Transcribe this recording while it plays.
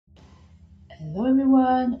Hello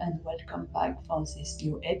everyone and welcome back for this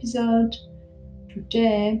new episode.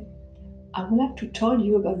 Today I would like to tell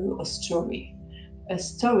you about a story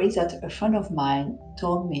that a friend of mine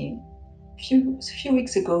told me few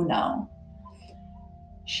weeks ago now.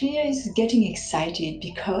 She is getting excited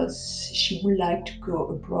because she would like to go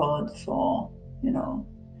abroad for,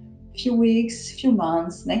 few weeks, few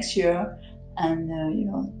months next year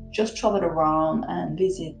and just travel around and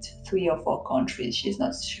visit 3 or 4 countries. She's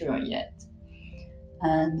not sure yet.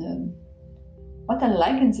 And what I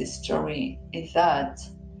like in this story is that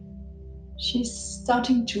she's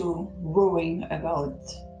starting to worrying about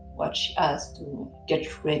what she has to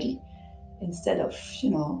get ready instead of,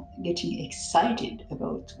 getting excited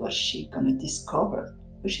about what she's gonna discover,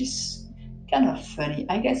 which is kind of funny.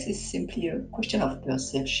 I guess it's simply a question of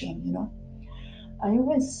perception. I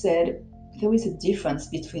always said there is a difference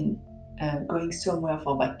between going somewhere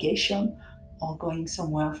for vacation or going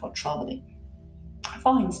somewhere for traveling.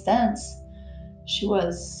 For instance,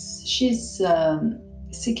 she's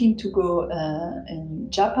seeking to go in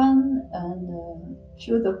Japan and a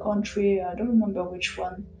few other country. I don't remember which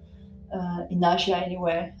one. In Asia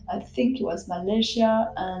anyway. I think it was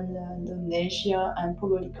Malaysia and Indonesia and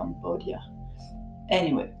probably Cambodia.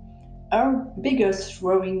 Anyway, our biggest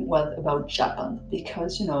worry was about Japan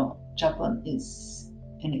because Japan is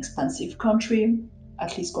an expensive country,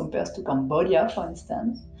 at least compared to Cambodia, for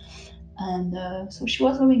instance. And so she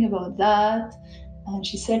was worrying about that, and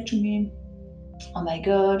she said to me, "Oh my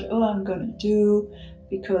God, oh I'm gonna do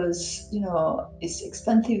because it's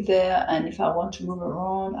expensive there, and if I want to move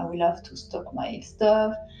around, I will have to stock my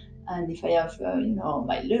stuff, and if I have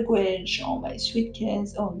my luggage or my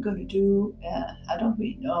suitcase, oh I'm gonna do, I don't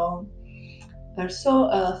really know."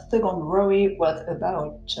 Also, second worry was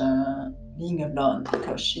about being alone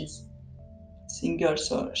because she's single,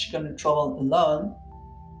 so she's gonna travel alone,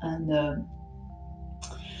 and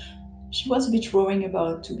she was a bit worrying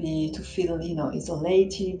about to feel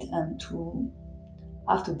isolated and to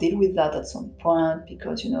have to deal with that at some point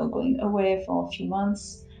because going away for a few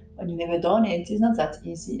months when you never done it is not that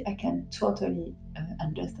easy. I can totally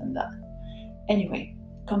understand that. Anyway,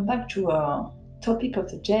 come back to our topic of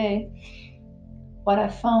the day. What I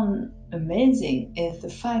found amazing is the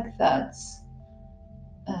fact that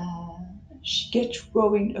uh, she gets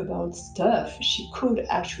worried about stuff. She could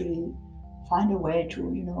actually find a way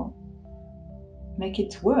to make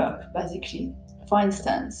it work, basically. For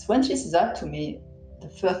instance, when she said that to me, the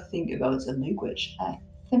first thing about the language, I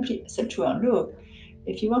simply said to her, look,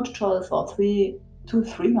 if you want to travel for 3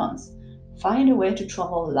 months, find a way to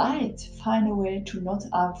travel light, find a way to not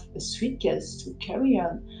have a suitcase to carry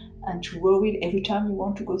on and to worry every time you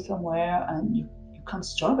want to go somewhere and you can't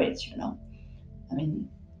store it. I mean,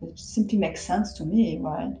 it simply makes sense to me,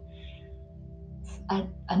 right?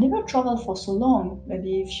 I never traveled for so long,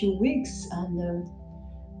 maybe a few weeks, and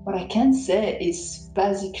what I can say is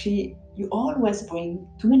basically you always bring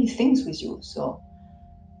too many things with you. So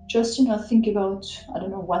just think about, I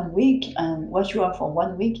don't know, 1 week, and what you have for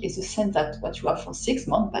 1 week is the same that what you have for 6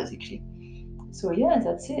 months basically. So yeah,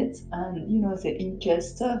 that's it. And the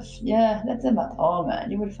in-case stuff, yeah, let them at home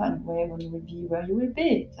and you will find a way when you will be where you will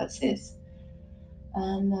be. That's it.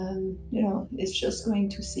 And it's just going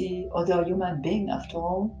to see other human being after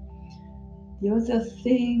all. The other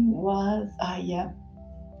thing was, yeah,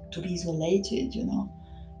 to be isolated.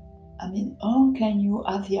 I mean, how can you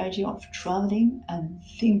have the idea of traveling and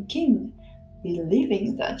thinking,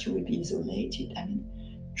 believing that you will be isolated? I mean,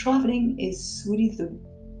 traveling is really the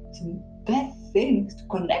best thing to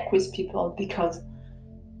connect with people because,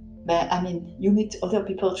 I mean, you meet other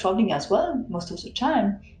people traveling as well most of the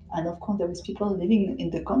time. And of course, there is people living in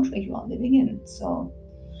the country you are living in. So,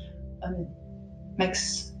 I mean,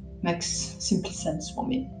 makes simply sense for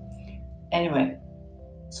me. Anyway,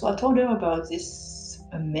 so I told her about this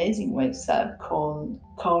amazing website called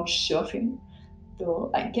Couchsurfing.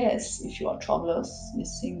 So I guess if you are travelers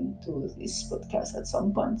listening to this podcast at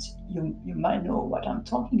some point, you might know what I'm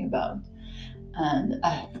talking about. And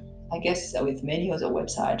I guess with many other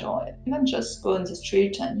websites, or even just go on the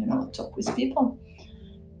street and talk with people.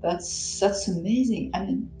 That's amazing. I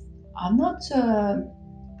mean, I'm not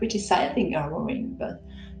criticizing or worrying, but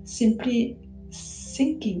simply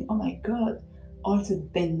thinking, oh my God, all the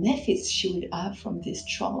benefits she will have from this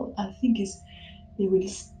travel. I think it will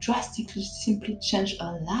drastically simply change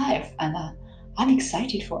her life, and I'm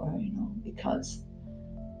excited for her, because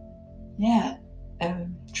yeah,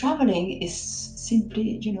 traveling is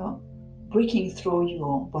simply breaking through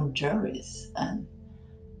your boundaries and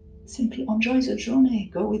simply enjoy the journey,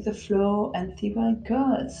 go with the flow, and see where it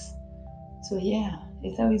goes. So yeah,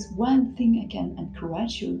 if there is one thing I can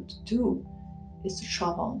encourage you to do, is to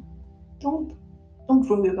travel. Don't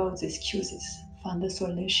worry about the excuses. Find the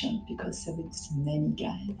solution because there is many,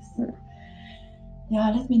 guys.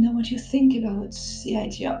 Yeah, let me know what you think about the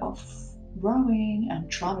idea of growing and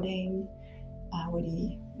traveling. I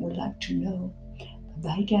really would like to know.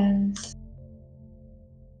 Bye, guys.